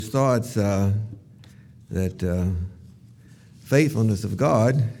thoughts that faithfulness of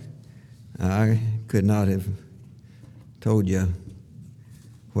God, I could not have told you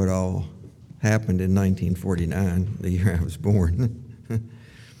what all happened in 1949, the year I was born.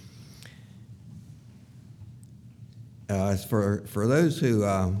 For those who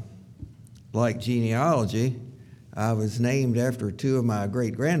like genealogy, I was named after two of my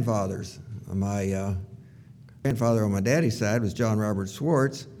great-grandfathers. My grandfather on my daddy's side was John Robert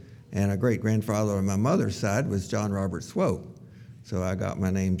Swartz, and a great-grandfather on my mother's side was John Robert Swope. So I got my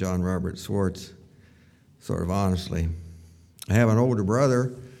name John Robert Swartz sort of honestly. I have an older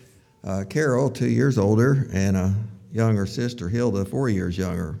brother, Carol, 2 years older, and a younger sister, Hilda, 4 years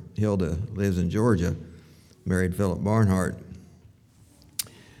younger. Hilda lives in Georgia, married Philip Barnhart.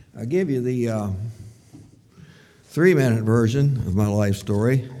 I'll give you the 3-minute version of my life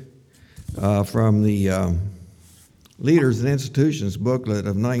story from the Leaders and Institutions booklet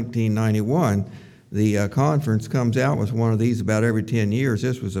of 1991. The conference comes out with one of these about every 10 years.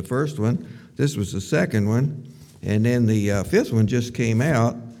 This was the first one. This was the second one. And then the fifth one just came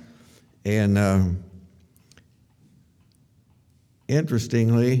out. And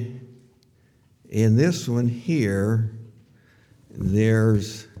interestingly, in this one here,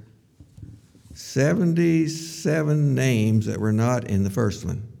 there's 77 names that were not in the first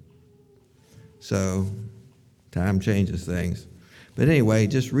one. So time changes things. But anyway,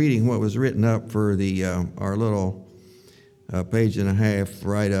 just reading what was written up for the our little page and a half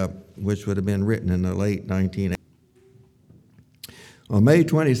write-up, which would have been written in the late 1980s. On May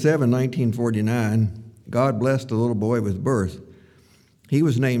 27, 1949, God blessed a little boy with birth. He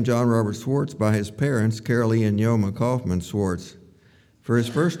was named John Robert Swartz by his parents, Carol E. and Yoma Kaufman Swartz. For his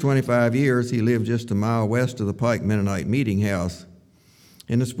first 25 years, he lived just a mile west of the Pike Mennonite Meeting House.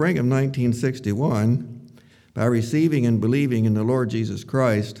 In the spring of 1961, by receiving and believing in the Lord Jesus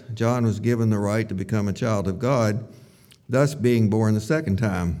Christ, John was given the right to become a child of God, thus being born the second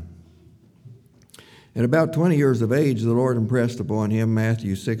time. At about 20 years of age, the Lord impressed upon him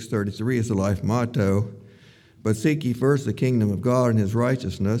Matthew 6:33 as the life motto, "But seek ye first the kingdom of God and his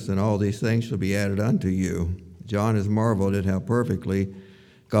righteousness, and all these things shall be added unto you." John has marveled at how perfectly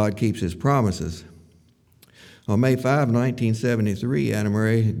God keeps his promises. On May 5, 1973, Anna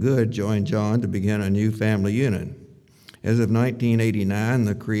Mary Good joined John to begin a new family unit. As of 1989,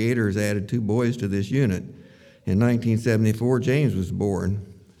 the Creator has added 2 boys to this unit. In 1974, James was born.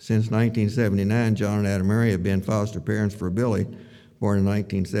 Since 1979, John and Anna Mary have been foster parents for Billy, born in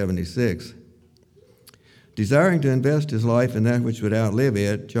 1976. Desiring to invest his life in that which would outlive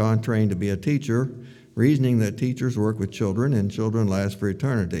it, John trained to be a teacher, reasoning that teachers work with children and children last for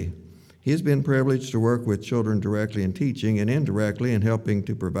eternity. He has been privileged to work with children directly in teaching and indirectly in helping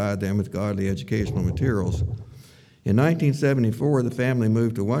to provide them with godly educational materials. In 1974, the family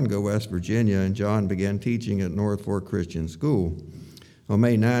moved to Wungo, West Virginia, and John began teaching at North Fork Christian School. On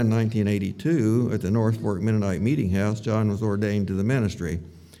May 9, 1982, at the North Fork Mennonite Meeting House, John was ordained to the ministry.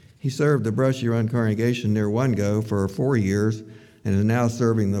 He served the Brushy Run congregation near Wungo for 4 years and is now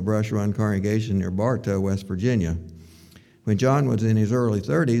serving the Brush Run congregation near Bartow, West Virginia. When John was in his early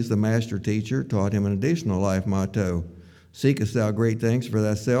 30s, the master teacher taught him an additional life motto: "Seekest thou great things for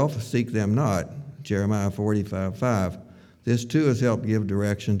thyself, seek them not," Jeremiah 45:5. This too has helped give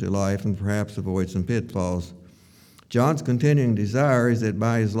direction to life and perhaps avoid some pitfalls. John's continuing desire is that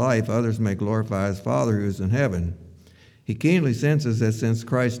by his life others may glorify his Father who is in heaven. He keenly senses that since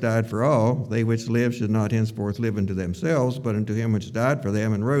Christ died for all, they which live should not henceforth live unto themselves, but unto him which died for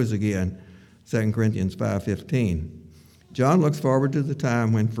them and rose again, 2 Corinthians 5:15. John looks forward to the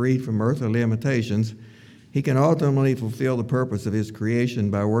time when, freed from earthly limitations, he can ultimately fulfill the purpose of his creation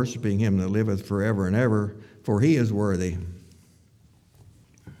by worshiping him that liveth forever and ever, for he is worthy.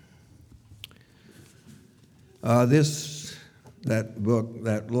 That book,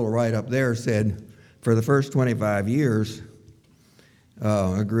 that little write-up there said, for the first 25 years,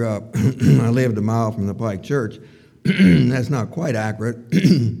 I grew up, I lived a mile from the Pike Church. That's not quite accurate.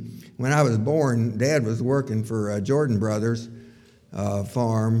 When I was born, Dad was working for Jordan Brothers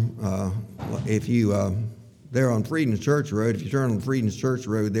farm. They're on Freedom's Church Road. If you turn on Freedom's Church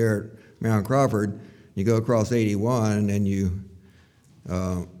Road there at Mount Crawford, you go across 81, and then you,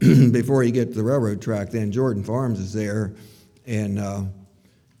 before you get to the railroad track, then Jordan Farms is there, and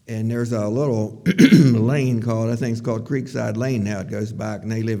there's a little lane I think it's called Creekside Lane now. It goes back,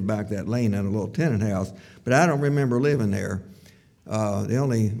 and they live back that lane in a little tenant house. But I don't remember living there. The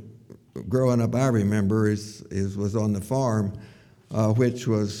only growing up I remember was on the farm, which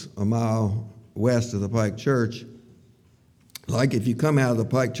was a mile west of the Pike Church. Like if you come out of the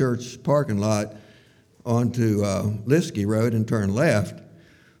Pike Church parking lot onto Liskey Road and turn left,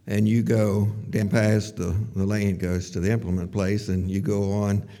 and you go down past the lane goes to the implement place, and you go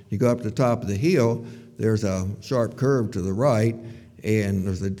up the top of the hill. There's a sharp curve to the right, and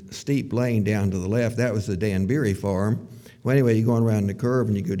there's a steep lane down to the left. That was the Dan Beery farm. Well, anyway, you go around the curve,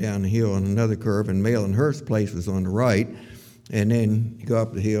 and you go down the hill on another curve, and Malin Hurst's place was on the right. And then you go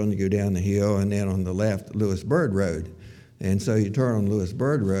up the hill, and you go down the hill, and then on the left, Lewis Bird Road. And so you turn on Lewis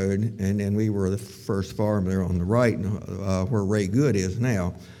Bird Road, and then we were the first farm there on the right, where Ray Good is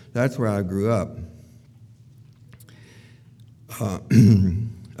now. That's where I grew up.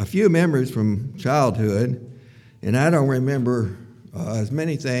 A few memories from childhood, and I don't remember as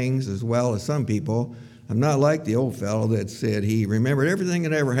many things as well as some people. I'm not like the old fellow that said he remembered everything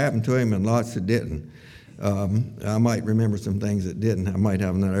that ever happened to him and lots that didn't. I might remember some things that didn't. I might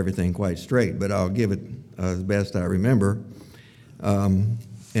have not everything quite straight, but I'll give it as best I remember. And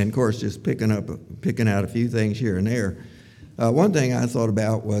of course, just picking out a few things here and there. One thing I thought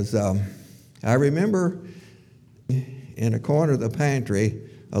about was I remember in a corner of the pantry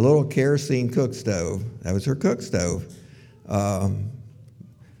a little kerosene cook stove. That was her cook stove.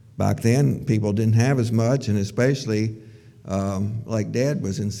 Back then, people didn't have as much, and especially like Dad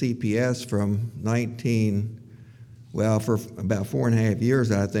was in CPS from for about 4.5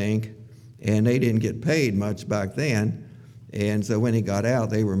 years, I think, and they didn't get paid much back then. And so when he got out,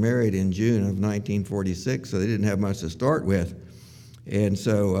 they were married in June of 1946, so they didn't have much to start with. And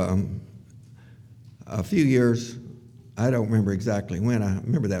so a few years, I don't remember exactly when. I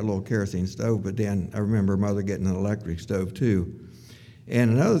remember that little kerosene stove, but then I remember Mother getting an electric stove too.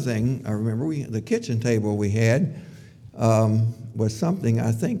 And another thing I remember, the kitchen table we had was something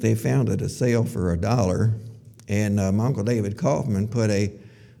I think they found at a sale for $1. And my Uncle David Kaufman put a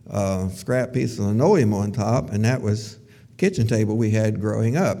scrap piece of linoleum on top, and that was the kitchen table we had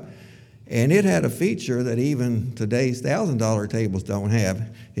growing up. And it had a feature that even today's $1,000 tables don't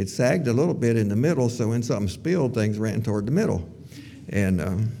have. It sagged a little bit in the middle, so when something spilled, things ran toward the middle.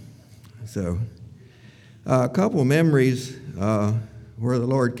 And so a couple memories where the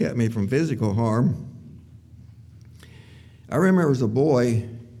Lord kept me from physical harm. I remember as a boy,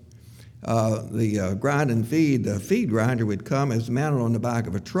 the grind and feed, the feed grinder would come. It was mounted on the back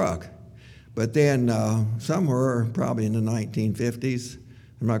of a truck. But then somewhere, probably in the 1950s,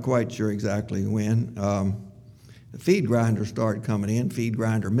 I'm not quite sure exactly when, the feed grinders started coming in, feed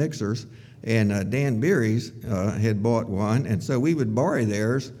grinder mixers, and Dan Beery's had bought one, and so we would borrow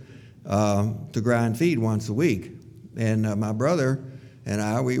theirs to grind feed once a week. And my brother and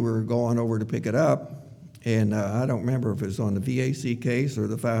I, we were going over to pick it up, and I don't remember if it was on the VAC case or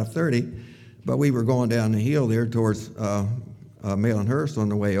the 530, but we were going down the hill there towards Malin Hurst on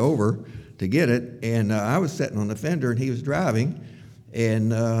the way over to get it, and I was sitting on the fender, and he was driving,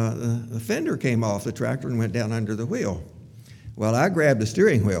 and the fender came off the tractor and went down under the wheel. Well, I grabbed the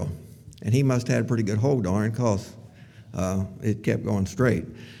steering wheel, and he must have had a pretty good hold on it because it kept going straight.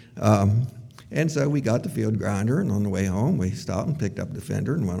 And so we got the field grinder, and on the way home, we stopped and picked up the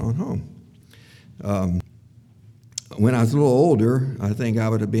fender and went on home. When I was a little older, I think I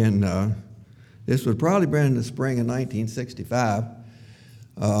would have been, this would probably been in the spring of 1965.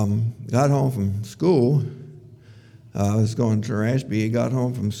 Got home from school. I was going to Ashby. Got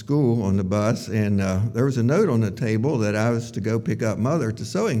home from school on the bus, and there was a note on the table that I was to go pick up Mother at the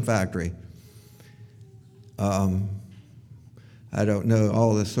sewing factory. I don't know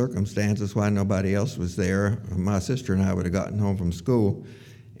all the circumstances why nobody else was there. My sister and I would have gotten home from school,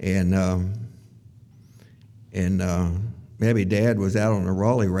 and maybe Dad was out on a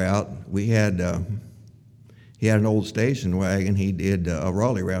Raleigh route. We had he had an old station wagon. He did a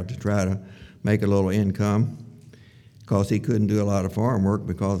Raleigh route to try to make a little income because he couldn't do a lot of farm work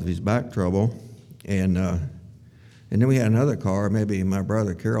because of his back trouble. And then we had another car. Maybe my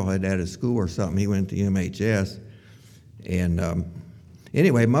brother Carol had that at school or something. He went to MHS. And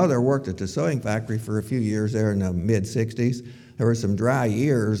anyway, Mother worked at the sewing factory for a few years there in the mid-'60s. There were some dry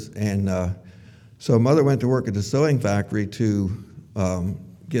years, and so Mother went to work at the sewing factory to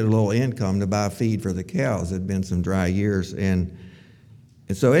get a little income to buy feed for the cows. It had been some dry years. And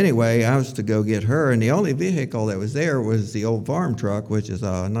so anyway, I was to go get her, and the only vehicle that was there was the old farm truck, which is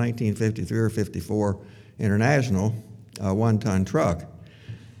a 1953 or 54 International, one-ton truck.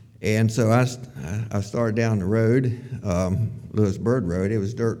 And so I started down the road, Lewis Bird Road. It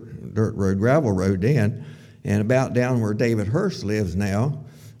was dirt road, gravel road then. And about down where David Hurst lives now,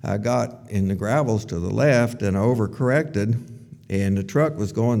 I got in the gravels to the left, and I overcorrected, and the truck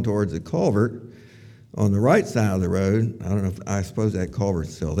was going towards the culvert on the right side of the road. I suppose that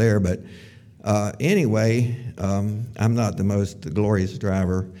culvert's still there, but anyway, I'm not the most glorious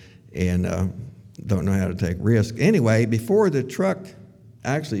driver and don't know how to take risks. Anyway, before the truck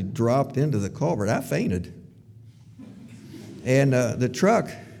actually dropped into the culvert. I fainted. And the truck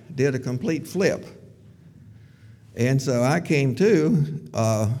did a complete flip. And so I came to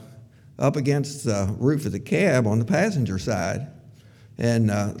up against the roof of the cab on the passenger side. And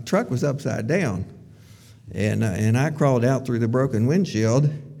the truck was upside down. And I crawled out through the broken windshield.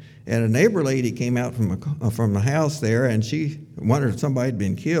 And a neighbor lady came out from the house there, and she wondered if somebody had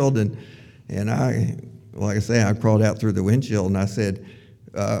been killed. And I, like I say, I crawled out through the windshield, and I said,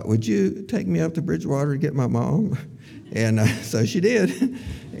 would you take me up to Bridgewater to get my mom? And so she did.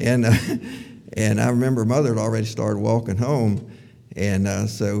 And I remember Mother had already started walking home. And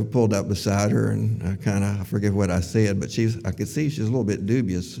so we pulled up beside her, and I forget what I said, but I could see she was a little bit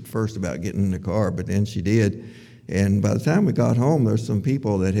dubious at first about getting in the car, but then she did. And by the time we got home, there's some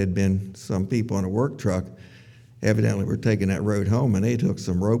people in a work truck evidently were taking that road home, and they took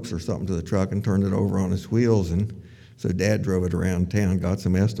some ropes or something to the truck and turned it over on its wheels. And so Dad drove it around town, got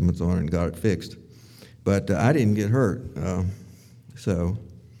some estimates on it, and got it fixed. But I didn't get hurt.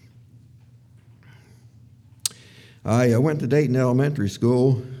 I went to Dayton Elementary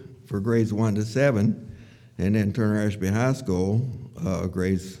School for grades 1 to 7, and then Turner Ashby High School,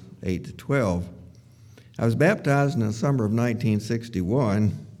 grades 8 to 12. I was baptized in the summer of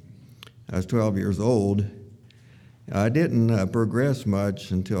 1961. I was 12 years old. I didn't progress much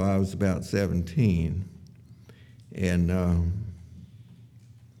until I was about 17. And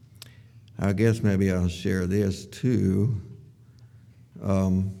I guess maybe I'll share this too,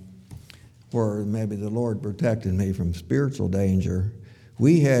 where maybe the Lord protected me from spiritual danger.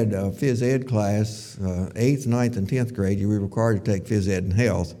 We had a phys ed class, 8th, 9th, and 10th grade. You were required to take phys ed and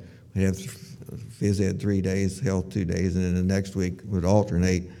health. We'd have phys ed 3 days, health 2 days, and then the next week would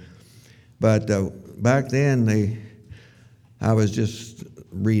alternate. But back then, I was just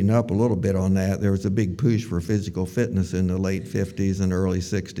reading up a little bit on that. There was a big push for physical fitness in the late 50s and early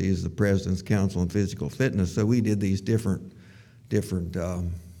 60s, the President's Council on Physical Fitness. So we did these different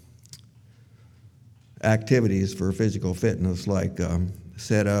activities for physical fitness, like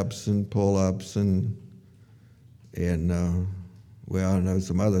set-ups and pull-ups and well, I don't know,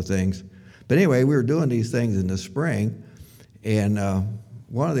 some other things. But anyway, we were doing these things in the spring, and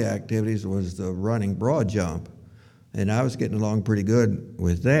one of the activities was the running broad jump. And I was getting along pretty good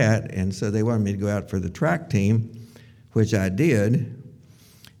with that, and so they wanted me to go out for the track team, which I did.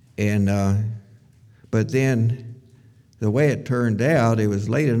 And but then the way it turned out, it was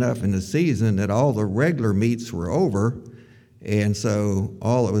late enough in the season that all the regular meets were over, and so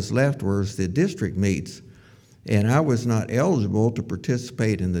all that was left was the district meets. And I was not eligible to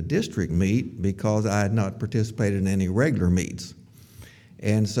participate in the district meet because I had not participated in any regular meets.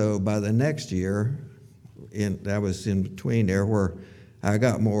 And so by the next year, that was in between there where I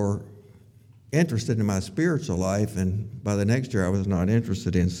got more interested in my spiritual life, and by the next year I was not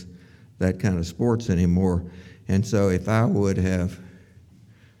interested in that kind of sports anymore. And so if I would have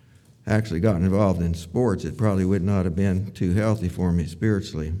actually gotten involved in sports, it probably would not have been too healthy for me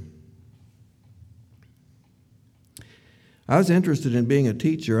spiritually. I was interested in being a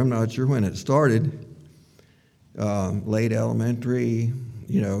teacher. I'm not sure when it started. Late elementary,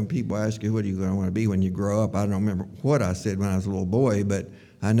 people ask you, what are you going to want to be when you grow up? I don't remember what I said when I was a little boy, but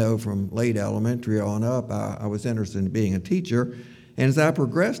I know from late elementary on up, I was interested in being a teacher. And as I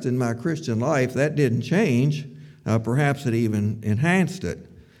progressed in my Christian life, that didn't change. Perhaps it even enhanced it.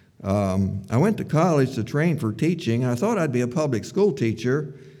 I went to college to train for teaching. I thought I'd be a public school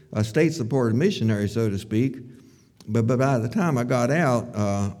teacher, a state-supported missionary, so to speak. But by the time I got out,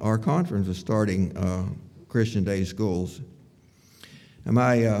 our conference was starting Christian day schools. And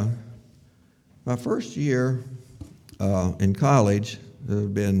my first year in college,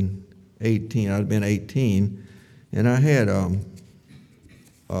 I'd been 18, and I had an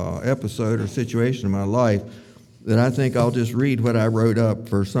episode or situation in my life that I think I'll just read what I wrote up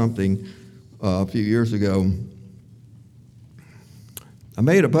for something a few years ago. I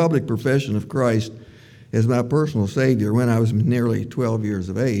made a public profession of Christ as my personal Savior when I was nearly 12 years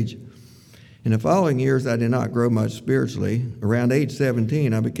of age. In the following years, I did not grow much spiritually. Around age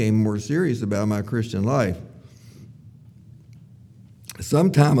 17, I became more serious about my Christian life.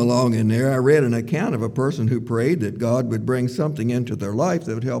 Sometime along in there, I read an account of a person who prayed that God would bring something into their life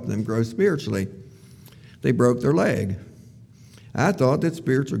that would help them grow spiritually. They broke their leg. I thought that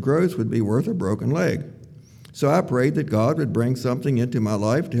spiritual growth would be worth a broken leg. So I prayed that God would bring something into my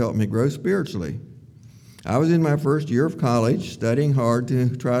life to help me grow spiritually. I was in my first year of college, studying hard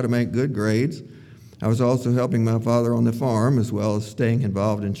to try to make good grades. I was also helping my father on the farm, as well as staying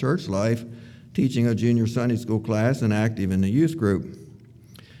involved in church life, teaching a junior Sunday school class and active in the youth group.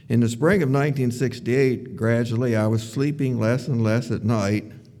 In the spring of 1968, gradually I was sleeping less and less at night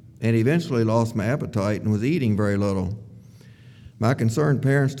and eventually lost my appetite and was eating very little. My concerned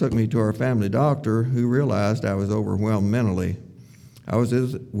parents took me to our family doctor, who realized I was overwhelmed mentally. I was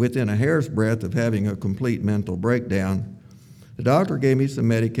within a hair's breadth of having a complete mental breakdown. The doctor gave me some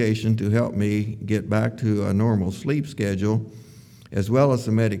medication to help me get back to a normal sleep schedule, as well as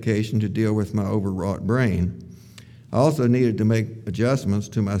some medication to deal with my overwrought brain. I also needed to make adjustments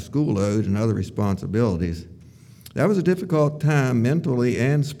to my school load and other responsibilities. That was a difficult time mentally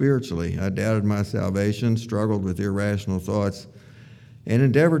and spiritually. I doubted my salvation, struggled with irrational thoughts, and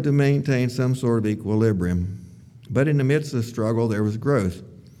endeavored to maintain some sort of equilibrium. But in the midst of the struggle, there was growth.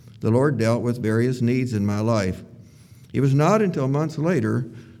 The Lord dealt with various needs in my life. It was not until months later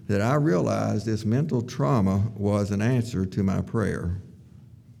that I realized this mental trauma was an answer to my prayer.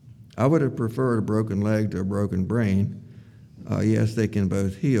 I would have preferred a broken leg to a broken brain. Yes, they can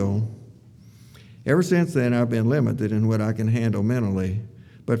both heal. Ever since then, I've been limited in what I can handle mentally.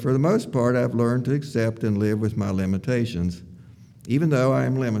 But for the most part, I've learned to accept and live with my limitations. Even though I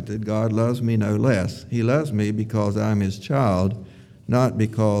am limited, God loves me no less. He loves me because I'm His child, not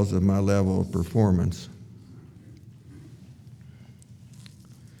because of my level of performance.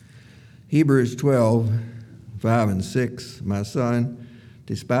 Hebrews 12:5-6, my son,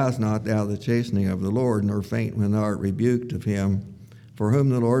 despise not thou the chastening of the Lord, nor faint when thou art rebuked of him. For whom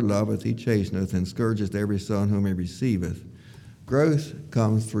the Lord loveth, he chasteneth, and scourgeth every son whom he receiveth. Growth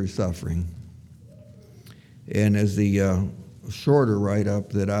comes through suffering. And as the shorter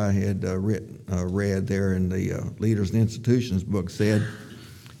write-up that I had read there in the Leaders and Institutions book said,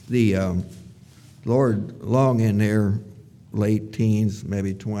 the Lord, long in there, late teens,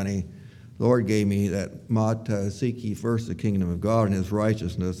 maybe 20, Lord gave me that motto, seek ye first the kingdom of God and His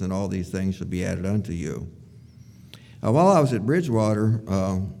righteousness, and all these things shall be added unto you. While I was at Bridgewater,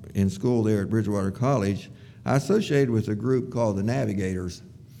 in school there at Bridgewater College, I associated with a group called the Navigators.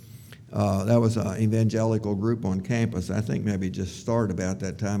 That was an evangelical group on campus. I think maybe just started about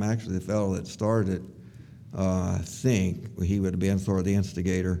that time. Actually, the fellow that started it, I think he would have been sort of the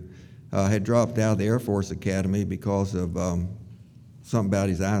instigator, had dropped out of the Air Force Academy because of something about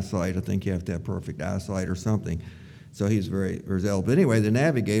his eyesight. I think you have to have perfect eyesight or something. So he's very zealous. But anyway, the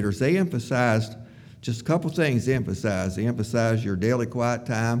Navigators, they emphasized just a couple things they emphasized. They emphasized your daily quiet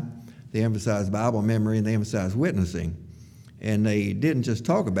time, they emphasized Bible memory, and they emphasized witnessing. And they didn't just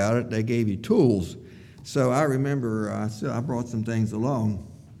talk about it, they gave you tools. So I remember I brought some things along,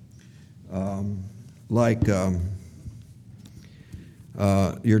 like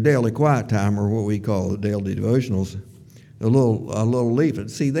your daily quiet time, or what we call the daily devotionals, a little leaflet.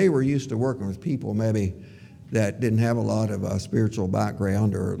 See, they were used to working with people maybe that didn't have a lot of spiritual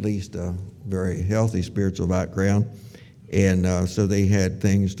background, or at least a very healthy spiritual background. And so they had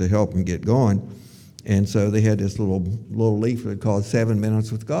things to help them get going. And so they had this little leaflet called 7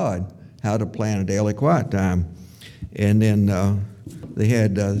 Minutes with God, how to plan a daily quiet time. And then they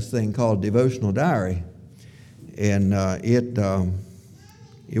had this thing called Devotional Diary. And it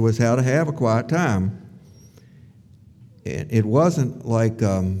was how to have a quiet time. And it wasn't like,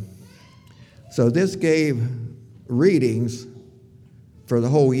 so this gave readings for the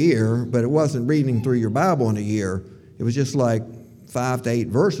whole year, but it wasn't reading through your Bible in a year. It was just like 5 to 8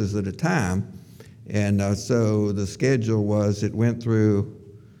 verses at a time. And so the schedule was, it went through,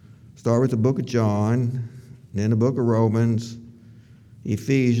 start with the book of John, then the book of Romans,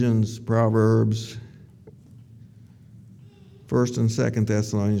 Ephesians, Proverbs, 1st and 2nd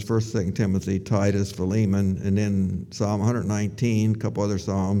Thessalonians, 1st and 2nd Timothy, Titus, Philemon, and then Psalm 119, a couple other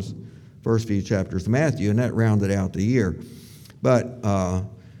Psalms, first few chapters of Matthew, and that rounded out the year. But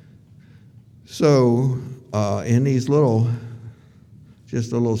in these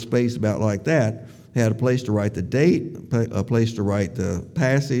just a little space about like that, they had a place to write the date, a place to write the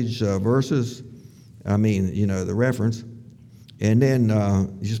passage, verses, the reference, and then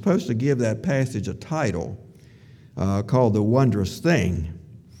you're supposed to give that passage a title called The Wondrous Thing.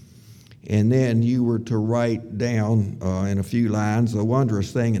 And then you were to write down in a few lines the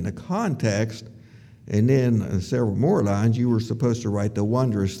wondrous thing in the context, and then several more lines you were supposed to write the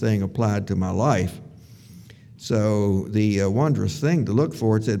wondrous thing applied to my life. So the wondrous thing to look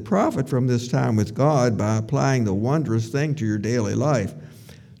for, it said, profit from this time with God by applying the wondrous thing to your daily life.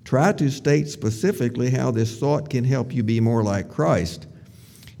 Try to state specifically how this thought can help you be more like Christ.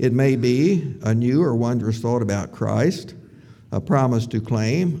 It may be a new or wondrous thought about Christ, a promise to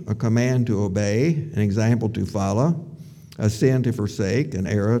claim, a command to obey, an example to follow, a sin to forsake, an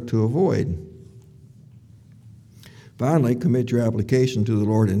error to avoid. Finally, commit your application to the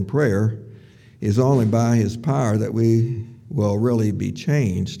Lord in prayer. It is only by His power that we will really be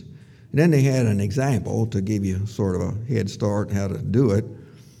changed. And then they had an example to give you sort of a head start how to do it.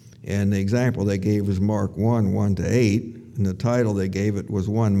 And the example they gave was Mark 1, 1-8. And the title they gave it was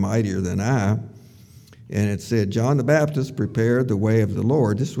One Mightier Than I. And it said, John the Baptist prepared the way of the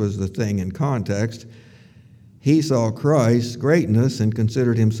Lord. This was the thing in context. He saw Christ's greatness and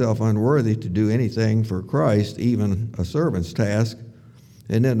considered himself unworthy to do anything for Christ, even a servant's task.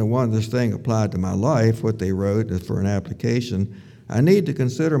 And then the one this thing applied to my life, what they wrote is for an application. I need to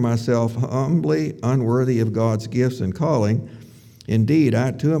consider myself humbly unworthy of God's gifts and calling. Indeed,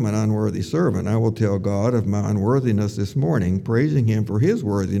 I too am an unworthy servant. I will tell God of my unworthiness this morning, praising him for his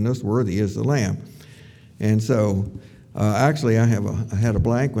worthiness. Worthy is the Lamb. And so, actually, I had a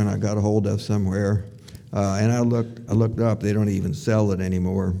blank one I got a hold of somewhere, and I looked up. They don't even sell it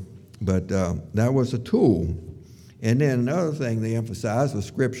anymore. But that was a tool. And then another thing they emphasized was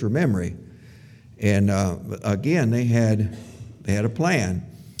scripture memory. And again, they had a plan.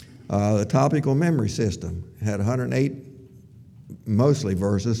 The topical memory system had 108 mostly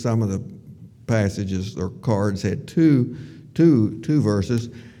verses. Some of the passages or cards had two verses.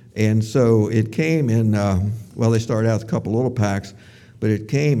 And so it came in, they started out with a couple little packs, but it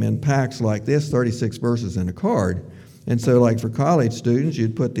came in packs like this, 36 verses in a card. And so like for college students,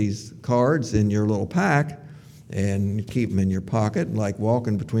 you'd put these cards in your little pack and keep them in your pocket. Like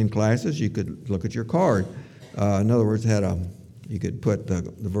walking between classes, you could look at your card. In other words, you could put the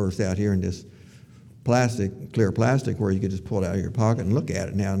verse out here in this clear plastic, where you could just pull it out of your pocket and look at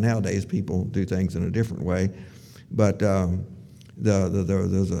it. Nowadays, people do things in a different way. But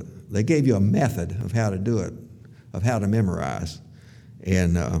they gave you a method of how to do it, of how to memorize.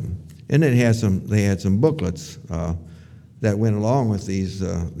 And then they had some booklets that went along with these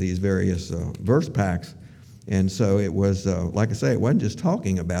various verse packs. And so it was, like I say, it wasn't just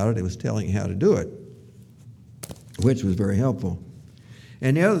talking about it, it was telling you how to do it, which was very helpful.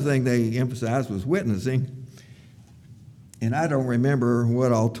 And the other thing they emphasized was witnessing. And I don't remember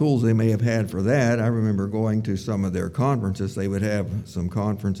what all tools they may have had for that. I remember going to some of their conferences. They would have some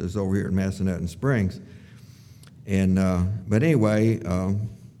conferences over here in Massanutten Springs. And but anyway,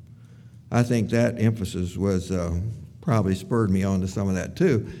 I think that emphasis was probably spurred me on to some of that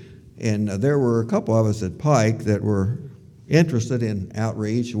too. And there were a couple of us at Pike that were interested in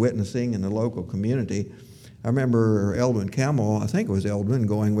outreach, witnessing in the local community. I remember Eldwin Campbell, I think it was Eldwin,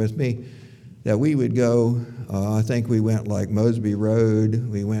 going with me, that we would go, I think we went like Mosby Road,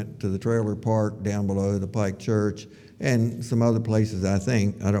 we went to the trailer park down below the Pike Church, and some other places, I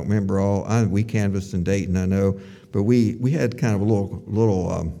think. I don't remember all. We canvassed in Dayton, I know, but we had kind of a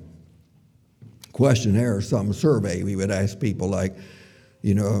little questionnaire or something, survey. We would ask people like,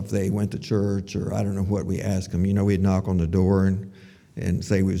 if they went to church, or I don't know what we asked them. We'd knock on the door and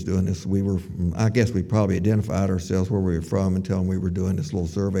say we was doing this. I guess we probably identified ourselves, where we were from, and tell them we were doing this little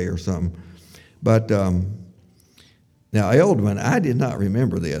survey or something. But now Eldwin, I did not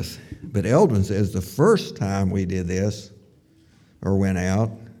remember this, but Eldwin says the first time we did this or went out,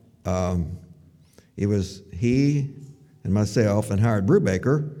 it was he and myself and Howard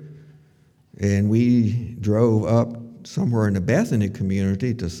Brubaker, and we drove up somewhere in the Bethany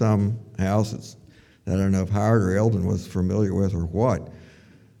community to some house that I don't know if Howard or Eldon was familiar with or what.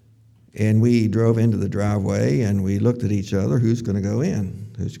 And we drove into the driveway and we looked at each other, who's going to go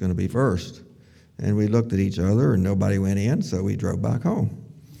in? Who's going to be first? And we looked at each other and nobody went in, so we drove back home.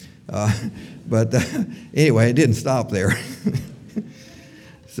 But anyway, it didn't stop there.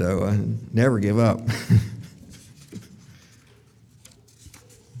 So never give up.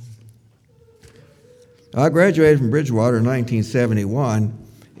 I graduated from Bridgewater in 1971,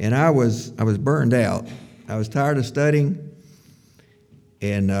 and I was burned out. I was tired of studying,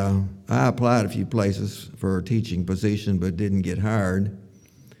 and I applied a few places for a teaching position but didn't get hired.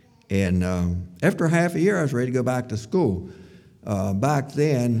 And after half a year, I was ready to go back to school. Back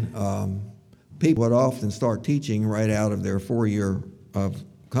then, people would often start teaching right out of their 4-year of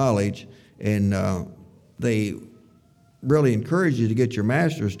college, and they really encouraged you to get your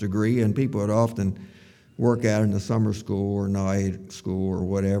master's degree, and people would often work out in the summer school or night school or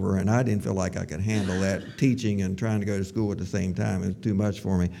whatever, and I didn't feel like I could handle that, teaching and trying to go to school at the same time. It was too much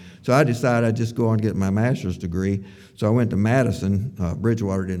for me. So I decided I'd just go on and get my master's degree. So I went to Madison.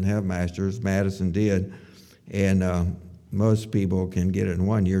 Bridgewater didn't have master's. Madison did. And most people can get it in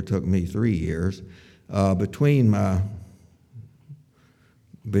 1 year. It took me 3 years.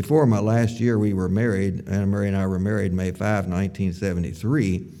 Before my last year, we were married. Anna Marie and I were married May 5,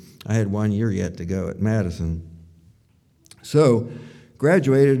 1973. I had 1 year yet to go at Madison. So,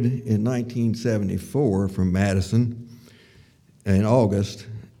 graduated in 1974 from Madison in August,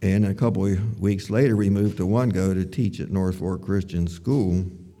 and a couple of weeks later we moved to Ongo to teach at North Fork Christian School.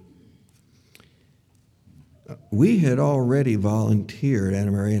 we had already volunteered.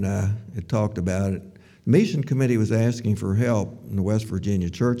 Anna Mary and I had talked about it. The mission committee was asking for help in the West Virginia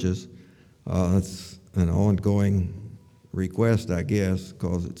churches. That's an ongoing request, I guess,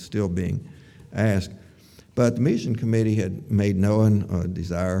 because it's still being asked. But the mission committee had made known a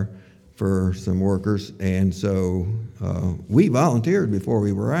desire for some workers, and so we volunteered before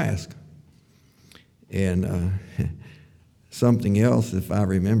we were asked. And something else, if I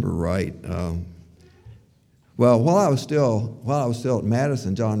remember right, while I was still at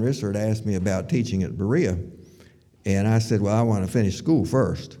Madison, John Rissert asked me about teaching at Berea, and I said, "Well, I want to finish school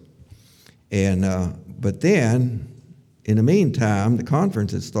first." And but then, in the meantime, the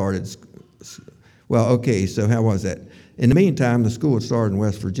conference had started. Well, okay, so how was that? In the meantime, the school had started in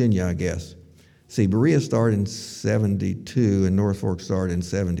West Virginia, I guess. See, Berea started in 72, and North Fork started in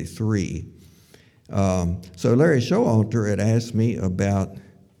 73. So Larry Showalter had asked me about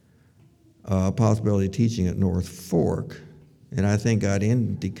possibility of teaching at North Fork, and I think I'd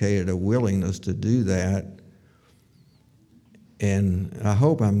indicated a willingness to do that. And I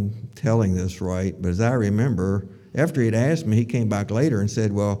hope I'm telling this right, but as I remember, after he'd asked me, he came back later and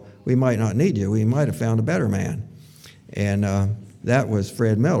said, "Well, we might not need you. We might have found a better man." And that was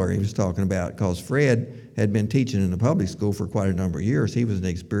Fred Miller he was talking about, because Fred had been teaching in the public school for quite a number of years. He was an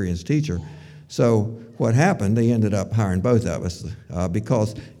experienced teacher. So what happened, they ended up hiring both of us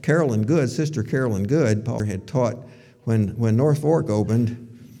because Carolyn Good, Sister Carolyn Good, Paul had taught when North Fork opened,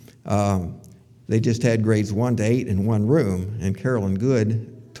 they just had grades 1 to 8 in one room, and Carolyn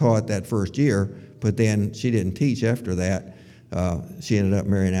Good taught that first year, but then she didn't teach after that. She ended up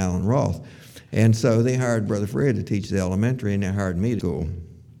marrying Alan Roth. And so they hired Brother Fred to teach the elementary, and they hired me to school.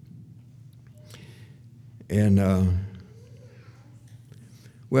 And,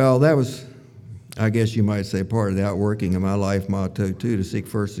 well, that was, I guess you might say, part of the outworking of my life motto, too, to seek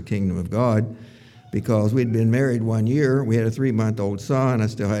first the kingdom of God, because we'd been married 1 year. We had a 3-month-old son. I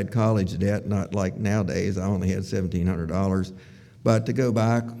still had college debt, not like nowadays. I only had $1,700. But to go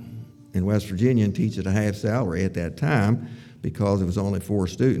back in West Virginia and teach at a half salary at that time, because it was only 4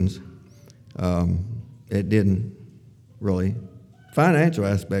 students, it didn't really, financial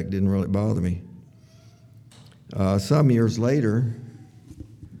aspect didn't really bother me. Some years later,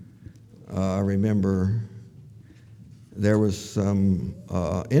 I remember there was some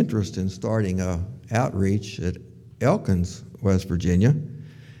interest in starting a outreach at Elkins, West Virginia,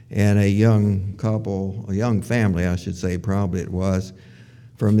 and a young couple, a young family, I should say, probably it was,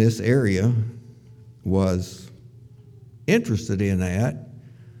 from this area was interested in that.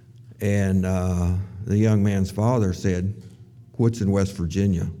 And the young man's father said, "What's in West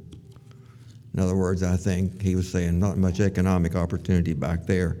Virginia?" In other words, I think he was saying not much economic opportunity back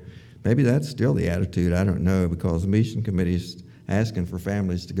there. Maybe that's still the attitude, I don't know, because the mission committee is asking for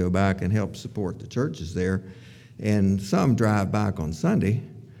families to go back and help support the churches there. And some drive back on Sunday,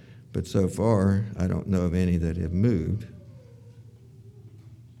 but so far I don't know of any that have moved.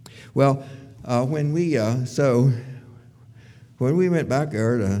 Well, when we went back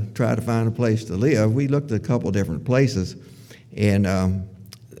there to try to find a place to live, we looked at a couple different places. And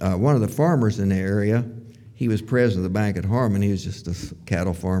one of the farmers in the area, he was president of the bank at Harmon. He was just a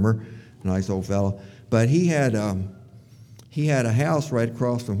cattle farmer, nice old fellow. But he had a house right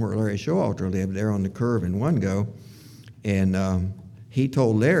across from where Larry Showalter lived, there on the curve in One Go. And he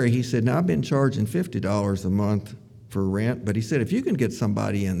told Larry, he said, "Now, I've been charging $50 a month for rent, but he said, if you can get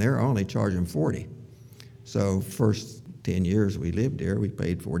somebody in there, I'll only charge him $40. So first 10 years we lived there, we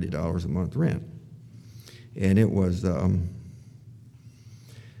paid $40 a month rent. And it was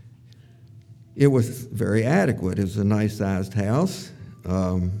very adequate. It was a nice-sized house.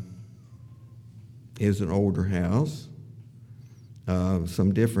 It was an older house.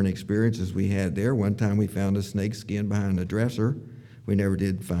 Some different experiences we had there. One time we found a snake skin behind the dresser. We never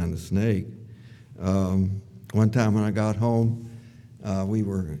did find the snake. One time when I got home, we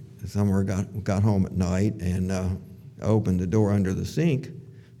were somewhere, got home at night, and I opened the door under the sink,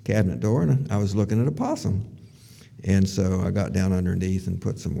 cabinet door, and I was looking at a possum. And so I got down underneath and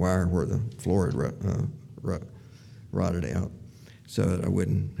put some wire where the floor had rotted out so that I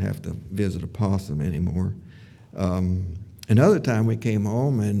wouldn't have to visit a possum anymore. Another time we came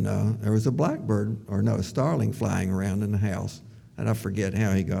home, and there was a blackbird, a starling flying around in the house. And I forget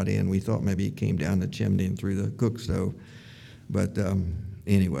how he got in. We thought maybe he came down the chimney and through the cook stove. But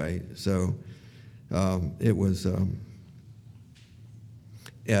anyway, so it was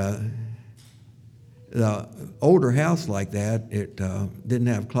the older house like that. It didn't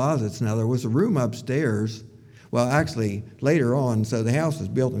have closets. Now, there was a room upstairs. Well, actually, later on, so the house was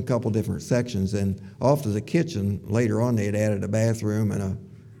built in a couple different sections, and off to the kitchen, later on, they had added a bathroom and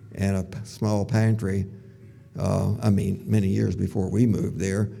a small pantry Many years before we moved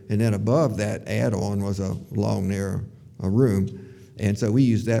there. And then above that add-on was a long, narrow room. And so we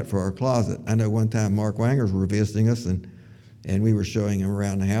used that for our closet. I know one time Mark Wangers were visiting us, and we were showing him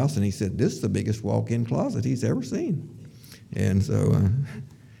around the house, and he said, "This is the biggest walk-in closet he's ever seen." And so,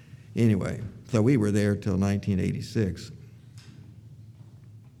 anyway, so we were there till 1986.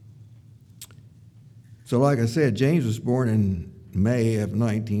 So like I said, James was born in May of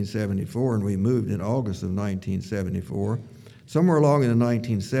 1974, and we moved in August of 1974. Somewhere along in the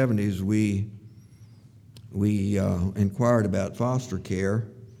 1970s, we inquired about foster care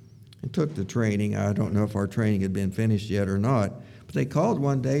and took the training. I don't know if our training had been finished yet or not, but they called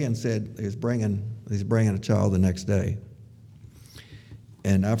one day and said he's bringing a child the next day.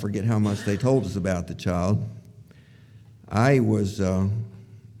 And I forget how much they told us about the child. I was at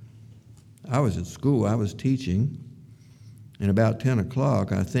school. I was teaching. And about 10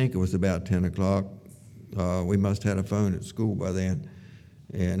 o'clock, I think it was about 10 o'clock, we must have had a phone at school by then,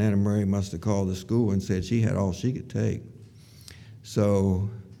 and Anna Marie must have called the school and said she had all she could take. So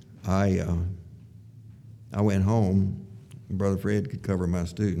I went home. Brother Fred could cover my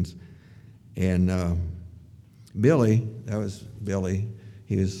students. And Billy, that was Billy,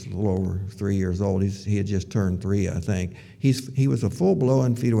 he was a little over 3 years old. He had just turned 3, I think. He was a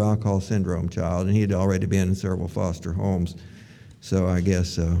full-blown fetal alcohol syndrome child, and he had already been in several foster homes. So I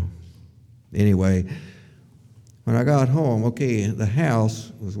guess, anyway, when I got home, the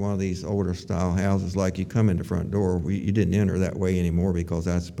house was one of these older style houses, like you come in the front door. You didn't enter that way anymore because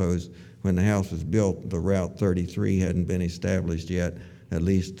I suppose when the house was built, the Route 33 hadn't been established yet, at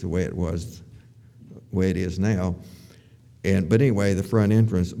least the way it is now. But anyway, the front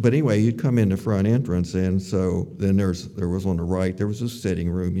entrance. But anyway, you'd come in the front entrance, and so then there was on the right, there was a sitting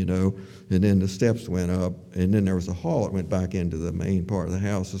room, and then the steps went up, and then there was a hall that went back into the main part of the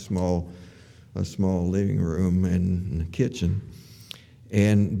house, a small living room and a kitchen.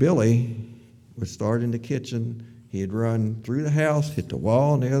 And Billy would start in the kitchen. He'd run through the house, hit the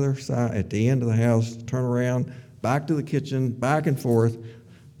wall on the other side, at the end of the house, turn around, back to the kitchen, back and forth,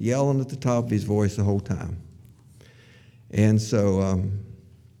 yelling at the top of his voice the whole time. And so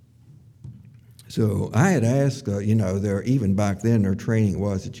I had asked, even back then their training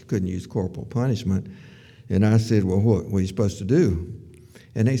was that you couldn't use corporal punishment. And I said, well, what are you supposed to do?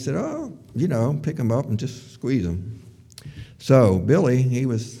 And they said, pick them up and just squeeze them. So Billy, he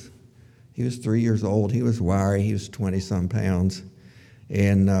was 3 years old. He was wiry. He was 20-some pounds.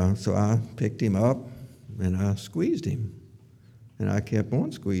 And so I picked him up and I squeezed him. And I kept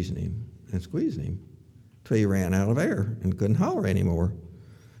on squeezing him till he ran out of air and couldn't holler anymore.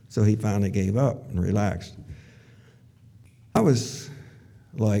 So he finally gave up and relaxed. I was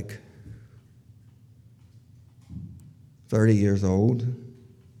like 30 years old,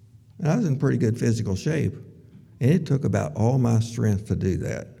 and I was in pretty good physical shape, and it took about all my strength to do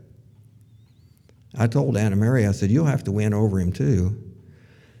that. I told Anna Mary, I said, you'll have to win over him too.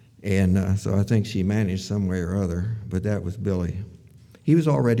 And so I think she managed some way or other, but that was Billy. He was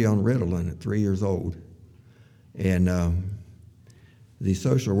already on Ritalin at 3 years old. And the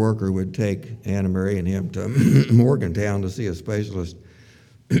social worker would take Anna Mary and him to Morgantown to see a specialist.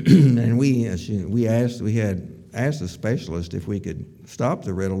 And we had asked the specialist if we could stop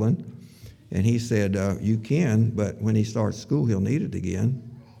the Ritalin. And he said, you can, but when he starts school, he'll need it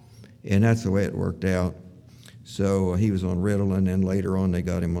again. And that's the way it worked out. So he was on Ritalin, and later on they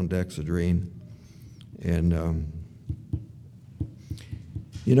got him on Dexedrine. And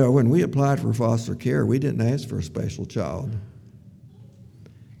when we applied for foster care, we didn't ask for a special child.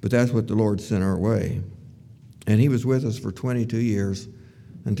 But that's what the Lord sent our way. And he was with us for 22 years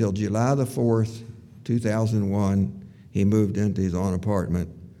until July the 4th, 2001, he moved into his own apartment.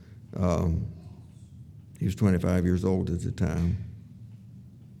 He was 25 years old at the time.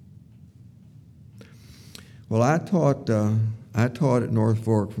 Well, I taught at North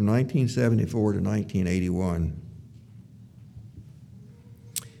Fork from 1974 to 1981.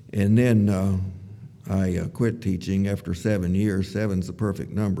 And then I quit teaching after 7 years. 7's the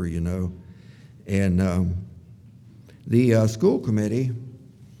perfect number, And the school committee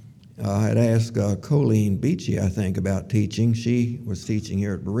had asked Colleen Beachy, I think, about teaching. She was teaching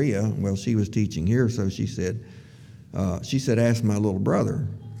here at Berea. Well, she was teaching here, so she said, ask my little brother,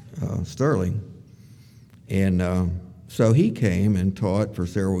 Sterling. And so he came and taught for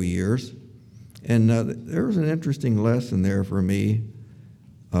several years. And there was an interesting lesson there for me.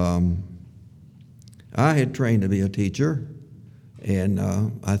 I had trained to be a teacher, and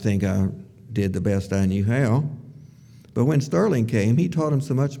I think I did the best I knew how. But when Sterling came, he taught him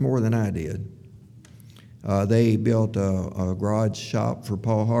so much more than I did. They built a garage shop for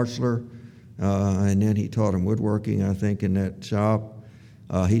Paul Hartzler and then he taught him woodworking, I think, in that shop.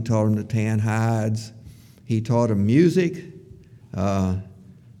 He taught him to tan hides. He taught him music. I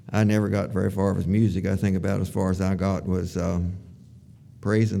never got very far with his music. I think about as far as I got was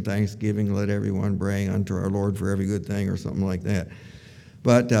praise and thanksgiving, let everyone bring unto our Lord for every good thing, or something like that.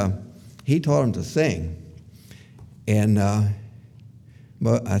 But he taught him to sing. And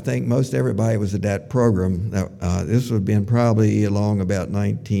but I think most everybody was at that program. This would have been probably along about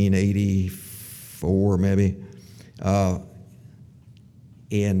 1984, maybe,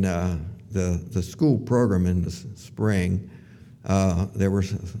 in the school program in the spring. There were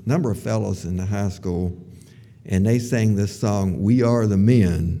a number of fellows in the high school, and they sang this song, "We Are the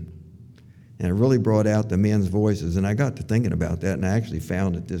Men," and it really brought out the men's voices. And I got to thinking about that, and I actually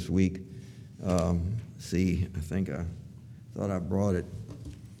found it this week. I think I thought I brought it.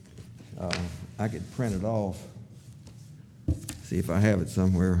 I could print it off, see if I have it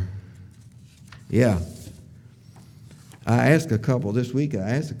somewhere. Yeah. I asked a couple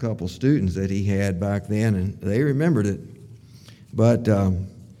students that he had back then, and they remembered it. But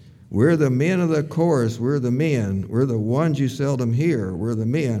we're the men of the chorus, we're the men. We're the ones you seldom hear, we're the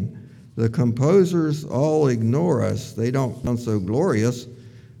men. The composers all ignore us, they don't sound so glorious.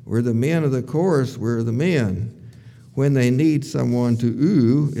 We're the men of the chorus, we're the men. When they need someone to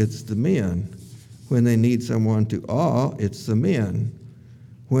ooh, it's the men. When they need someone to ah, it's the men.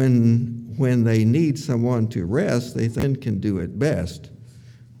 When they need someone to rest, they think can do it best.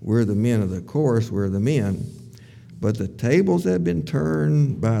 We're the men of the chorus, we're the men. But the tables have been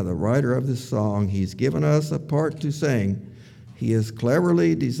turned by the writer of this song. He's given us a part to sing. He has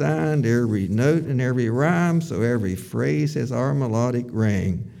cleverly designed every note and every rhyme, so every phrase has our melodic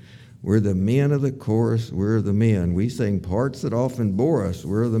ring. We're the men of the chorus, we're the men. We sing parts that often bore us,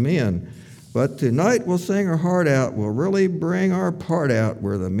 we're the men. But tonight we'll sing our heart out, we'll really bring our part out.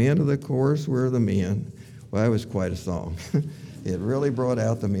 We're the men of the chorus, we're the men. Well, that was quite a song. It really brought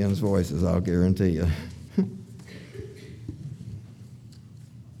out the men's voices, I'll guarantee you.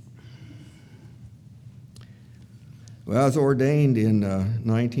 Well, I was ordained in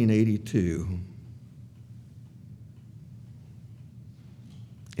 1982.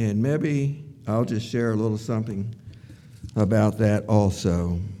 And maybe I'll just share a little something about that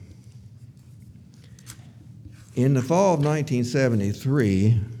also. In the fall of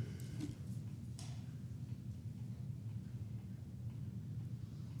 1973,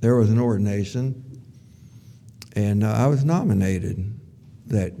 there was an ordination, and I was nominated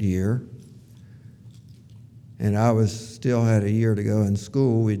that year. And I still had a year to go in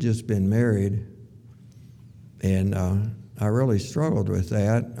school. We'd just been married, and I really struggled with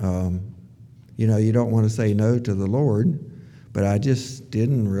that. You don't want to say no to the Lord, but I just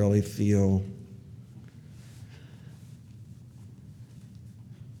didn't really feel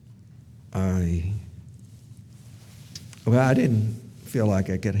I didn't feel like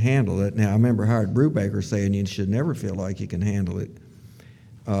I could handle it. Now, I remember Howard Brubaker saying you should never feel like you can handle it.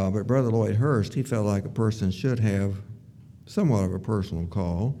 But Brother Lloyd Hurst, he felt like a person should have somewhat of a personal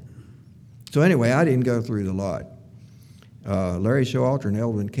call. So anyway, I didn't go through the lot. Larry Showalter and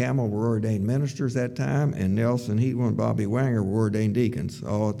Elvin Campbell were ordained ministers that time, and Nelson Heatwell and Bobby Wanger were ordained deacons,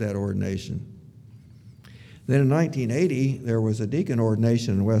 all at that ordination. Then in 1980, there was a deacon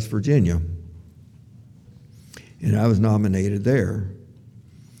ordination in West Virginia, and I was nominated there.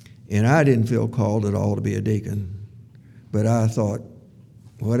 And I didn't feel called at all to be a deacon, but I thought,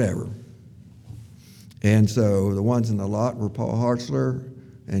 whatever. And so the ones in the lot were Paul Hartzler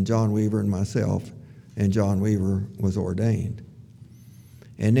and John Weaver and myself, and John Weaver was ordained.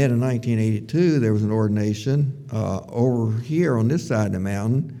 And then in 1982, there was an ordination over here on this side of the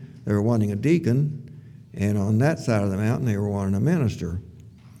mountain. They were wanting a deacon, and on that side of the mountain, they were wanting a minister.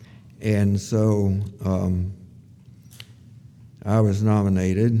 And so I was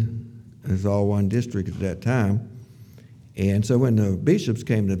nominated. It was all one district at that time. And so when the bishops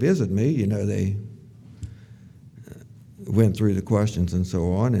came to visit me, they went through the questions and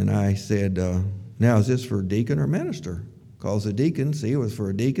so on, and I said, now is this for deacon or minister? Because the deacon, it was for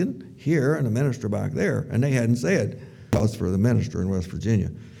a deacon here and a minister back there, and they hadn't said it was for the minister in West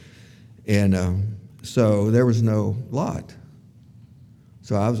Virginia. And so there was no lot.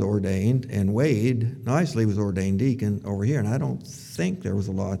 So I was ordained, and Wade nicely was ordained deacon over here, and I don't think there was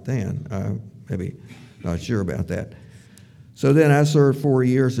a lot then. Maybe not sure about that. So then I served 4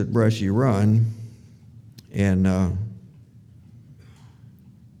 years at Brushy Run, and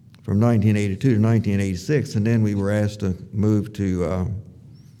from 1982 to 1986, and then we were asked to move to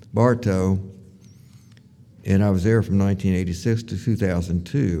Bartow, and I was there from 1986 to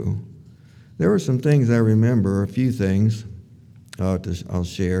 2002. There were some things I remember, a few things I'll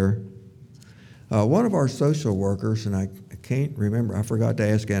share. One of our social workers, and I can't remember, I forgot to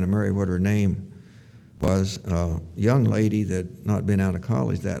ask Anna Mary what her name was, a young lady that not been out of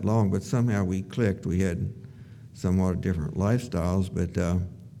college that long, but somehow we clicked. We had somewhat different lifestyles, but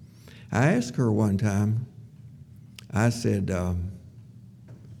I asked her one time, I said,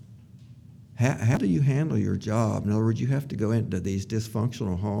 how do you handle your job? In other words, you have to go into these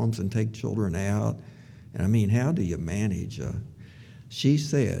dysfunctional homes and take children out. And I mean, how do you manage? She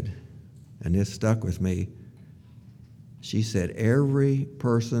said, and this stuck with me, she said, every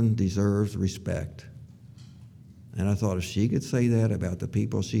person deserves respect. And I thought, if she could say that about the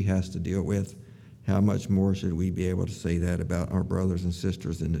people she has to deal with, how much more should we be able to say that about our brothers and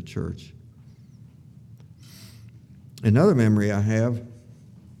sisters in the church? Another memory I have,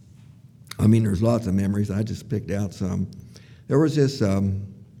 I mean, there's lots of memories. I just picked out some. There was this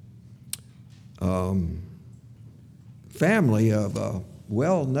family of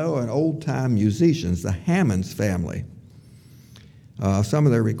well-known old-time musicians, the Hammonds family. Some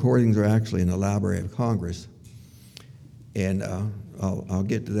of their recordings are actually in the Library of Congress. And I'll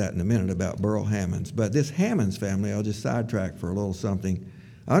get to that in a minute about Burl Hammonds. But this Hammonds family, I'll just sidetrack for a little something.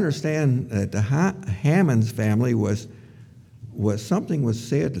 I understand that the Hammonds family was something was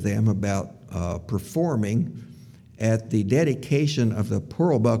said to them about performing at the dedication of the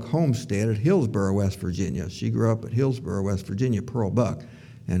Pearl Buck homestead at Hillsboro, West Virginia. She grew up at Hillsboro, West Virginia, Pearl Buck.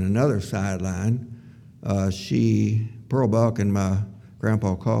 And another sideline, Pearl Buck and my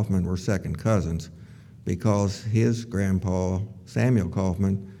Grandpa Kaufman were second cousins, because his grandpa, Samuel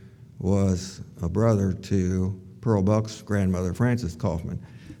Kaufman, was a brother to Pearl Buck's grandmother, Frances Kaufman.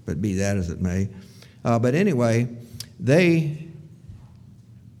 But be that as it may. But anyway,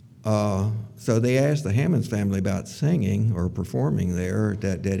 so they asked the Hammonds family about singing or performing there at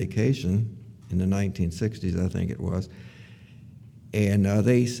that dedication in the 1960s, I think it was. And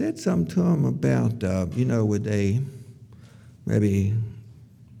they said something to him about, would they maybe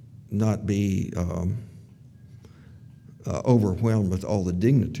not be overwhelmed with all the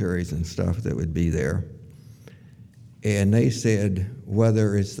dignitaries and stuff that would be there. And they said,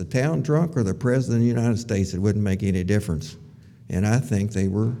 whether it's the town drunk or the President of the United States, it wouldn't make any difference. And I think they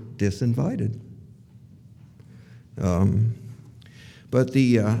were disinvited. But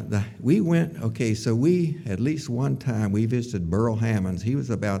we went, so we, at least one time, we visited Burl Hammonds. He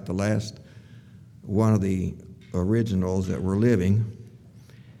was about the last one of the originals that were living.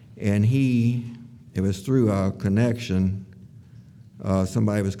 And it was through a connection.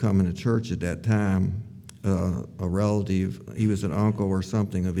 Somebody was coming to church at that time, a relative. He was an uncle or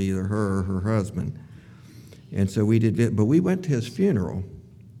something of either her or her husband. And so we did, but we went to his funeral.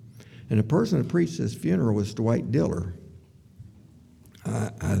 And the person that preached his funeral was Dwight Diller.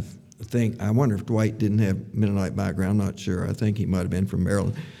 I wonder if Dwight didn't have Mennonite background. I'm not sure. I think he might have been from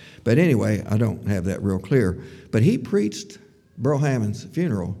Maryland. But anyway, I don't have that real clear. But he preached Burl Hammond's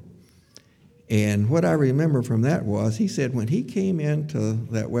funeral. And what I remember from that was, he said when he came into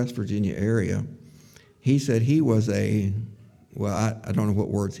that West Virginia area, he said he was I don't know what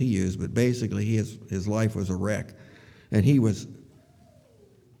words he used, but basically his life was a wreck. And he was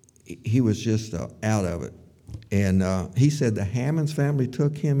just out of it. And he said the Hammonds family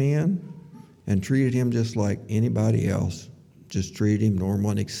took him in and treated him just like anybody else, just treated him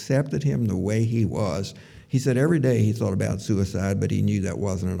normal and accepted him the way he was. He said every day he thought about suicide, but he knew that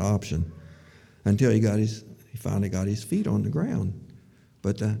wasn't an option until he finally got his feet on the ground.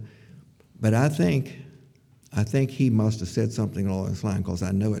 But I think he must have said something along this line, because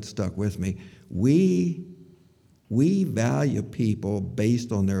I know it stuck with me. We value people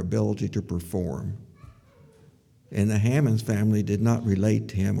based on their ability to perform. And the Hammonds family did not relate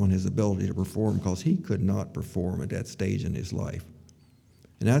to him on his ability to perform, because he could not perform at that stage in his life.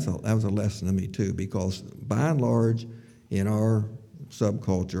 And that was a lesson to me too, because by and large, in our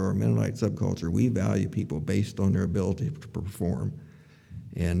subculture, our Mennonite subculture, we value people based on their ability to perform.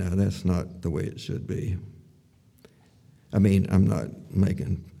 And that's not the way it should be. I mean,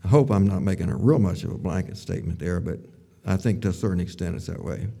 I hope I'm not making a real much of a blanket statement there, but I think to a certain extent it's that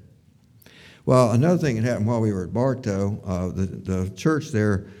way. Well, another thing that happened while we were at Bartow, the church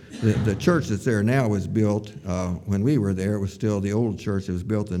there, the church that's there now was built, when we were there, it was still the old church that was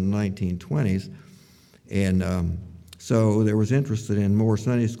built in the 1920s. And so there was interest in more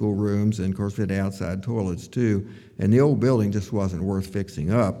Sunday school rooms, and of course we had outside toilets too. And the old building just wasn't worth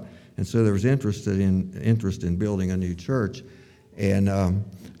fixing up. And so there was interest in building a new church. And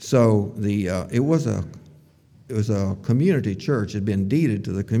so it was a community church. It had been deeded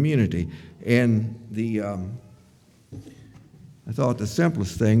to the community. And I thought the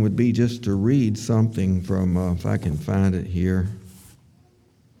simplest thing would be just to read something from, if I can find it here.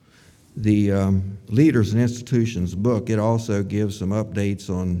 the Leaders and Institutions book, it also gives some updates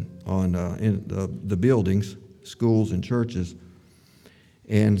on the buildings, schools, and churches.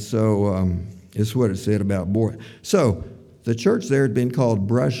 And so this is what it said about Boyer. So the church there had been called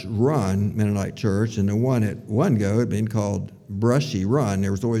Brush Run Mennonite Church, and the one at one go had been called Brushy Run.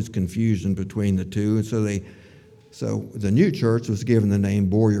 There was always confusion between the two, and so the new church was given the name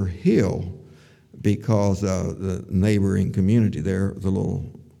Boyer Hill because the neighboring community there, the little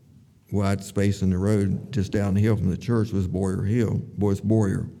wide space in the road just down the hill from the church, was Boyer Hill,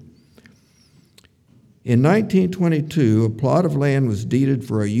 Boyer. In 1922, a plot of land was deeded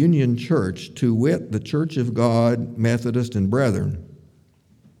for a Union church, to wit, the Church of God, Methodist, and Brethren.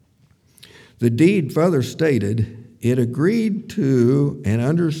 The deed further stated, it agreed to and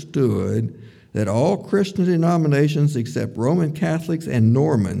understood that all Christian denominations except Roman Catholics and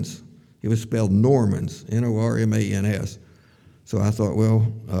Normans, it was spelled Normans, Normans. So I thought,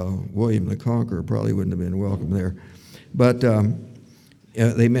 well, William the Conqueror probably wouldn't have been welcome there. But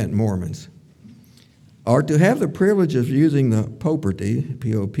they meant Mormons. Are to have the privilege of using the property,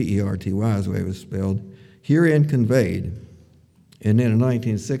 Poperty is the way it was spelled, herein conveyed. And then in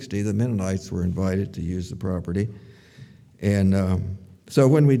 1960, the Mennonites were invited to use the property. And so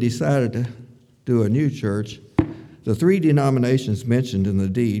when we decided to do a new church, the three denominations mentioned in the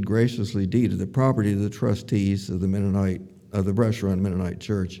deed graciously deeded the property to the trustees of the Brush Run Mennonite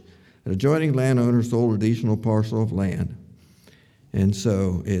Church. An adjoining landowner sold an additional parcel of land. And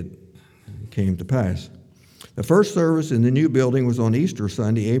so it came to pass. The first service in the new building was on Easter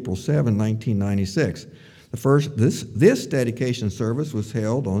Sunday, April 7, 1996. This dedication service was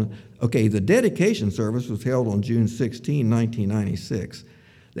held on, the dedication service was held on June 16, 1996.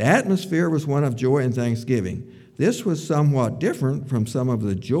 The atmosphere was one of joy and thanksgiving. This was somewhat different from some of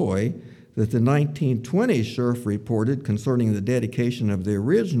the joy that the 1920s sheriff reported concerning the dedication of the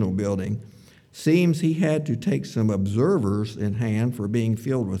original building. Seems he had to take some observers in hand for being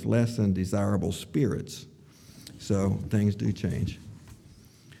filled with less than desirable spirits. So things do change.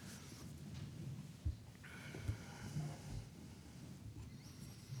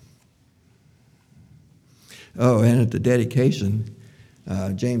 Oh, and at the dedication,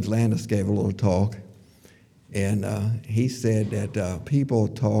 James Landis gave a little talk, and he said that people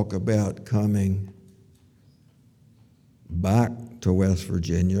talk about coming back to West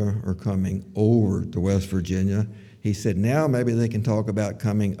Virginia or coming over to West Virginia. He said now maybe they can talk about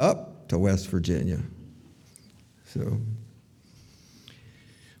coming up to West Virginia. So,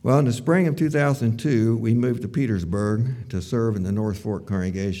 well, in the spring of 2002, we moved to Petersburg to serve in the North Fork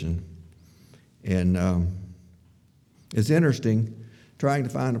congregation. And it's interesting trying to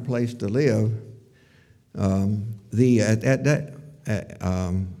find a place to live. When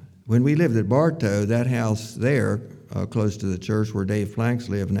we lived at Bartow, that house there, close to the church where Dave Planks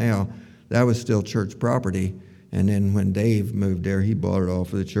live now, that was still church property. And then when Dave moved there, he bought it all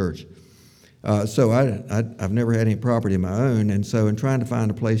for the church. So I've never had any property of my own, and so in trying to find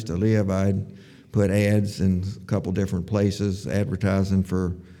a place to live, I'd put ads in a couple different places, advertising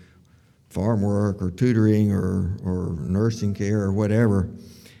for farm work or tutoring or nursing care or whatever.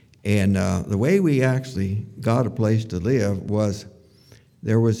 And the way we actually got a place to live was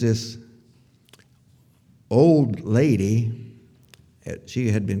there was this old lady. She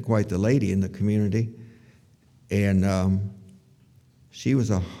had been quite the lady in the community, and she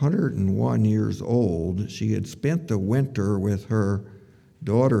was 101 years old. She had spent the winter with her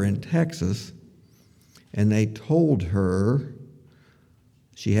daughter in Texas, and they told her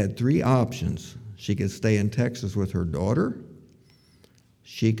she had three options. She could stay in Texas with her daughter,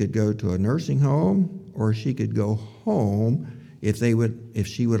 she could go to a nursing home, or she could go home if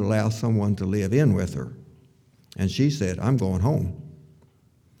she would allow someone to live in with her. And she said, I'm going home.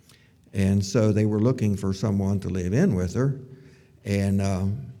 And so they were looking for someone to live in with her. And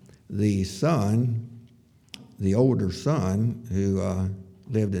the older son, who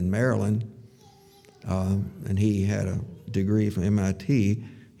lived in Maryland, and he had a degree from MIT,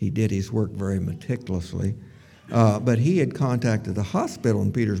 he did his work very meticulously. But he had contacted the hospital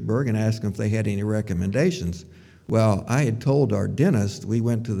in Petersburg and asked them if they had any recommendations. Well, I had told our dentist, we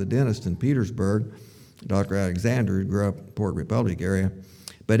went to the dentist in Petersburg, Dr. Alexander, who grew up in Port Republic area.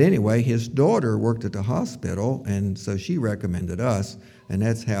 But anyway, his daughter worked at the hospital, and so she recommended us, and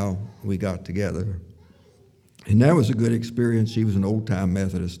that's how we got together. And that was a good experience. She was an old-time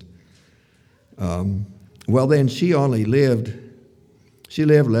Methodist. Well, then she lived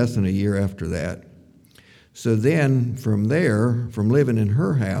less than a year after that. So then from there, from living in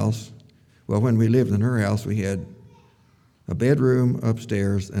her house, well, when we lived in her house, we had a bedroom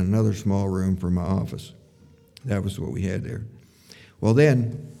upstairs and another small room for my office. That was what we had there. Well,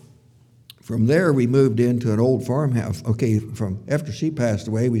 then From there, we moved into an old farmhouse. Okay, from after she passed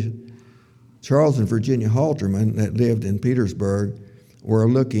away, Charles and Virginia Halterman that lived in Petersburg were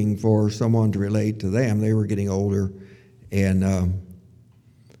looking for someone to relate to them. They were getting older, and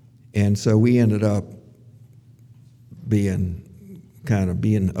so we ended up being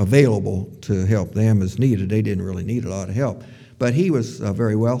available to help them as needed. They didn't really need a lot of help, but he was a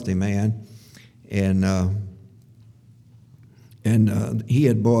very wealthy man, and he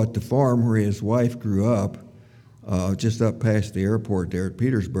had bought the farm where his wife grew up, just up past the airport there at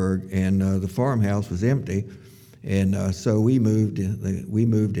Petersburg, and the farmhouse was empty, and so we moved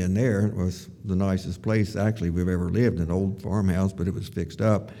in there. It was the nicest place actually we've ever lived, an old farmhouse, but it was fixed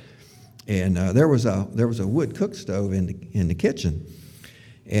up, and there was a wood cook stove in the kitchen,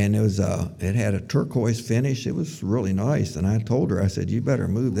 and it had a turquoise finish. It was really nice, and I told her, I said, "You better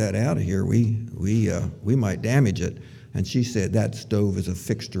move that out of here. We might damage it." And she said, "That stove is a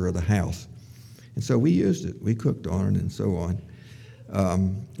fixture of the house." And so we used it. We cooked on it and so on.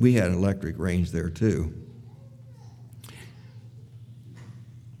 We had an electric range there too.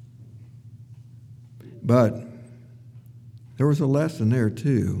 But there was a lesson there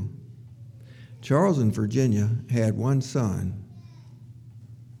too. Charles and Virginia had one son.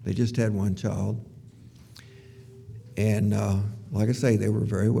 They just had one child. And like I say, they were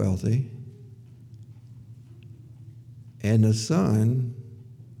very wealthy. And the son,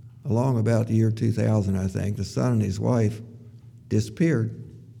 along about the year 2000, I think, the son and his wife disappeared.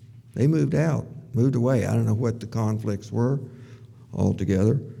 They moved out, moved away. I don't know what the conflicts were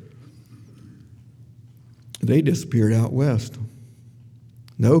altogether. They disappeared out west.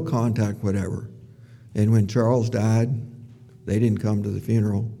 No contact whatever. And when Charles died, they didn't come to the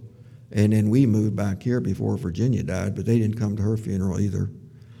funeral. And then we moved back here before Virginia died, but they didn't come to her funeral either.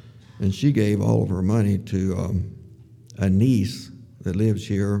 And she gave all of her money to a niece that lives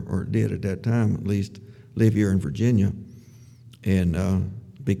here, or did at that time at least, live here in Virginia. And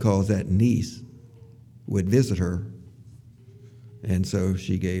because that niece would visit her, and so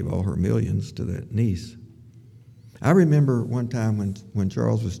she gave all her millions to that niece. I remember one time when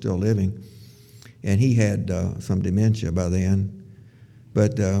Charles was still living, and he had some dementia by then,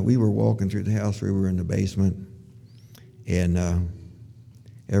 but we were walking through the house. We were in the basement, and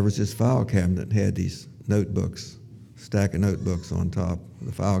there was this file cabinet that had these notebooks, stack of notebooks on top of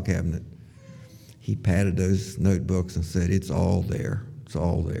the file cabinet. He patted those notebooks and said, "It's all there. It's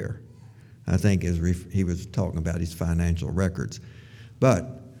all there." I think he was talking about his financial records.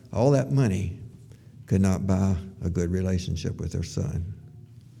 But all that money could not buy a good relationship with their son.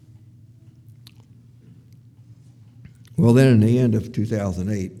 Well, then in the end of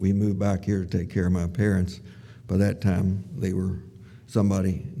 2008, we moved back here to take care of my parents. By that time,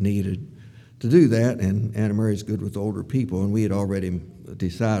 somebody needed to do that, and Anna Mary's good with older people, and we had already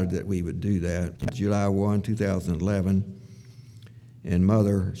decided that we would do that. July 1, 2011, and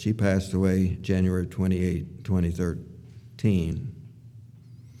Mother, she passed away January 28, 2013.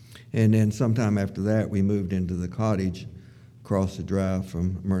 And then sometime after that, we moved into the cottage across the drive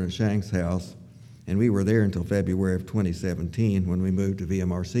from Myrna Shank's house, and we were there until February of 2017 when we moved to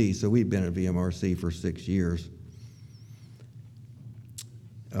VMRC. So we've been at VMRC for 6 years.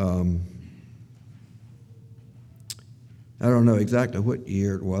 I don't know exactly what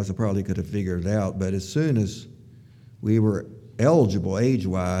year it was. I probably could have figured it out. But as soon as we were eligible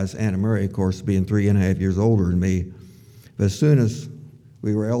age-wise, Anna Mary, of course, being 3.5 years older than me, but as soon as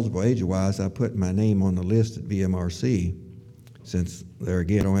we were eligible age-wise, I put my name on the list at VMRC, since there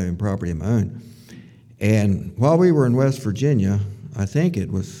again, I don't have any property of my own. And while we were in West Virginia, I think it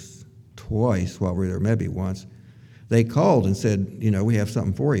was twice while we were there, maybe once, they called and said, "We have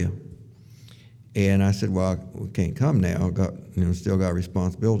something for you." And I said, "Well, we can't come now. Still got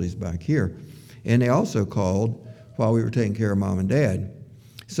responsibilities back here." And they also called while we were taking care of Mom and Dad.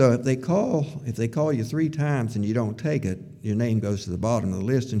 So if they call you 3 times and you don't take it, your name goes to the bottom of the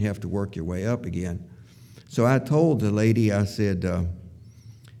list and you have to work your way up again. So I told the lady, I said,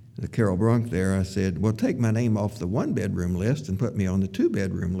 the Carol Brunk there, I said, "Well, take my name off the 1-bedroom list and put me on the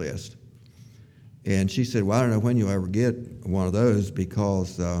 2-bedroom list." And she said, "Well, I don't know when you'll ever get one of those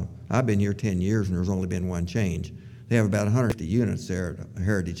because I've been here 10 years and there's only been one change. They have about 150 units there at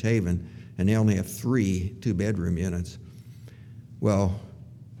Heritage Haven, and they only have 3 2-bedroom units." Well,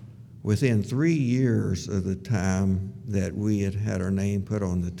 within 3 years of the time that we had our name put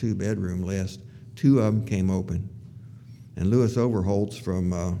on the 2-bedroom list, 2 of them came open. And Louis Overholtz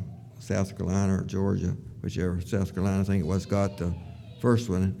from South Carolina or Georgia, whichever, South Carolina I think it was, got the first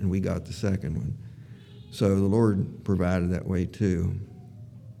one, and we got the second one. So the Lord provided that way too.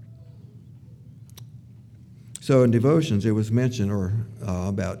 So in devotions, it was mentioned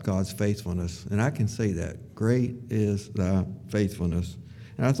about God's faithfulness, and I can say that. Great is thy faithfulness.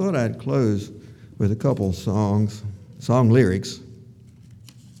 And I thought I'd close with a couple song lyrics.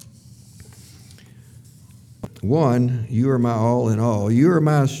 One, you are my all in all. You are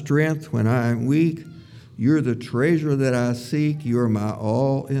my strength when I am weak. You're the treasure that I seek. You are my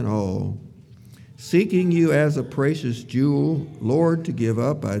all in all. Seeking you as a precious jewel, Lord, to give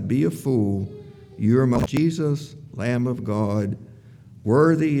up I'd be a fool. You are my Jesus, Lamb of God.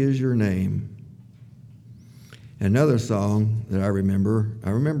 Worthy is your name. Another song that I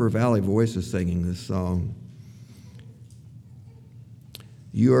remember Valley Voices singing this song.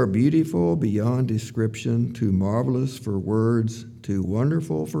 You are beautiful beyond description, too marvelous for words, too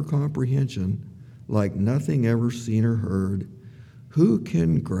wonderful for comprehension, like nothing ever seen or heard. Who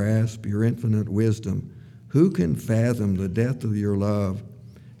can grasp your infinite wisdom? Who can fathom the depth of your love?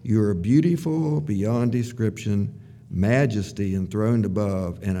 You are beautiful beyond description, majesty enthroned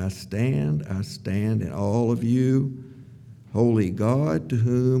above, and I stand in awe of you. Holy God, to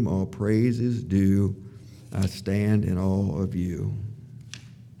whom all praise is due, I stand in awe of you.